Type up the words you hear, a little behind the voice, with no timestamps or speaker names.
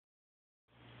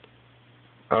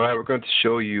Alright, we're going to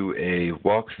show you a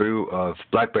walkthrough of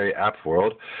BlackBerry App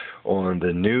World on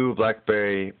the new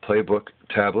BlackBerry PlayBook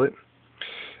tablet.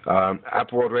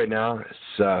 App World right now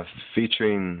is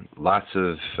featuring lots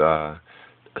of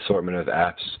assortment of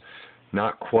apps.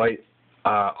 Not quite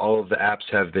all of the apps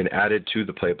have been added to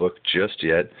the PlayBook just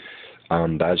yet.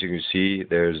 But as you can see,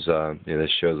 there's this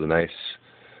shows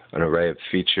an array of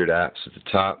featured apps at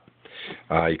the top.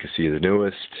 You can see the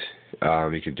newest.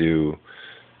 You could do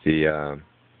the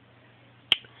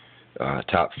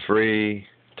top free,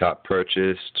 top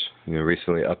purchased,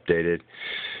 recently updated.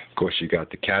 Of course, you got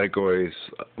the categories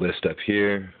list up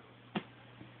here.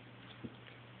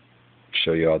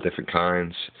 Show you all different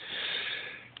kinds.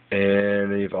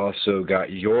 And then you've also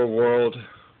got Your World,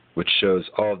 which shows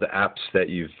all of the apps that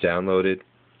you've downloaded.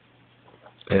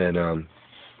 And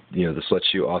this lets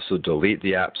you also delete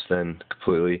the apps then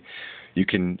completely. You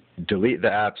can delete the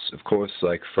apps, of course,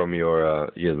 like from your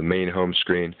the main home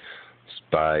screen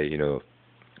by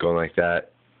going like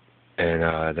that,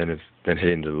 and then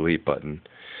hitting the delete button.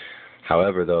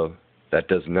 However, though, that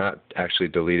does not actually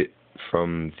delete it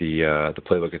from the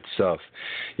PlayBook itself.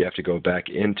 You have to go back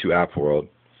into App World.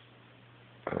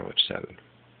 I don't know what just happened.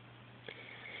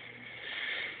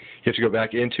 You have to go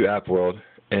back into App World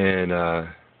and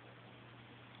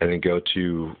then go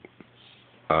to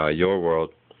Your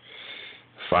World.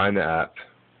 Find the app.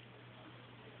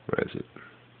 Where is it?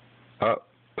 Oh,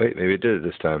 wait, maybe it did it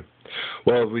this time.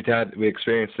 Well, we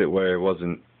experienced it where it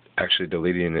wasn't actually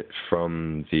deleting it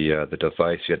from the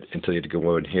device yet until you had to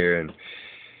go in here and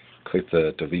click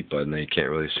the delete button that you can't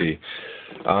really see.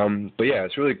 But yeah,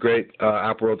 it's really great.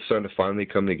 App World's starting to finally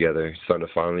come together. It's starting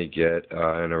to finally get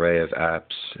an array of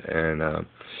apps and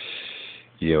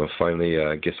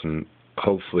finally get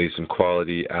hopefully some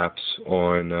quality apps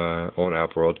on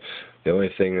App World. The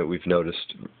only thing that we've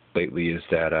noticed lately is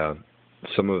that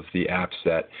some of the apps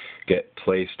that get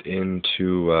placed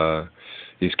into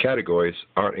these categories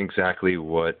aren't exactly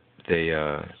what they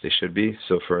should be.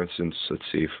 So, for instance, let's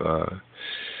see if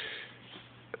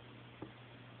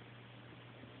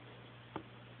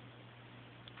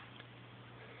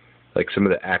like some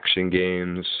of the action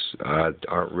games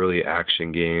aren't really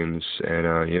action games,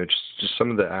 and just some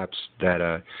of the apps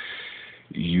that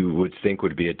you would think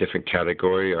would be a different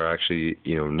category are actually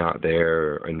not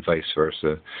there, and vice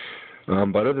versa.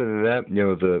 But other than that,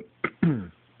 the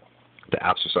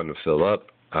apps are starting to fill up.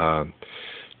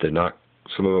 They're not.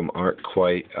 Some of them aren't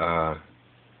quite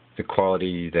the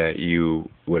quality that you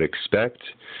would expect.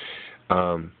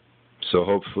 So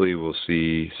hopefully we'll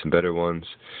see some better ones.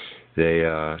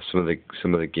 Some of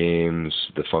the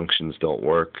games, the functions don't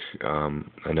work.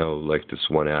 I know, like this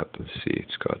one app. Let's see,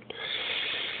 it's called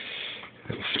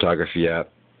a photography app,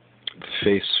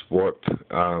 Face Warp.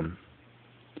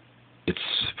 It's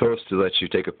supposed to let you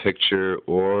take a picture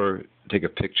or take a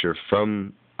picture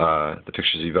from the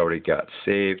pictures you've already got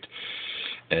saved,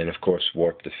 and of course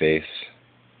warp the face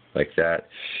like that.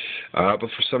 But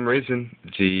for some reason,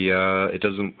 it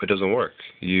doesn't work.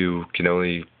 You can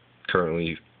only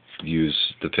currently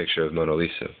use the picture of Mona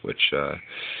Lisa, which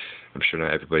I'm sure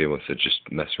not everybody wants to just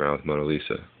mess around with Mona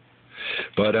Lisa.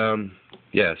 But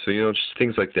yeah, so just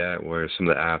things like that where some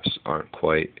of the apps aren't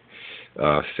quite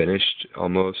finished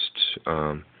almost.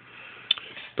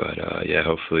 But yeah,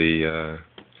 hopefully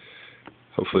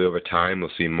over time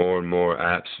we'll see more and more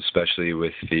apps, especially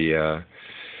with the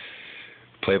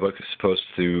PlayBook is supposed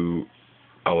to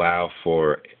allow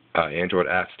for Android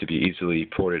apps to be easily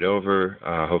ported over.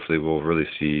 Hopefully we'll really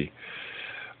see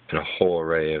a whole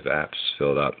array of apps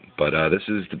filled up. But this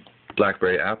is the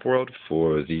BlackBerry App World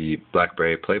for the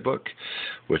BlackBerry PlayBook,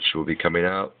 which will be coming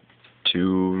out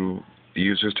to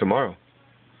users tomorrow.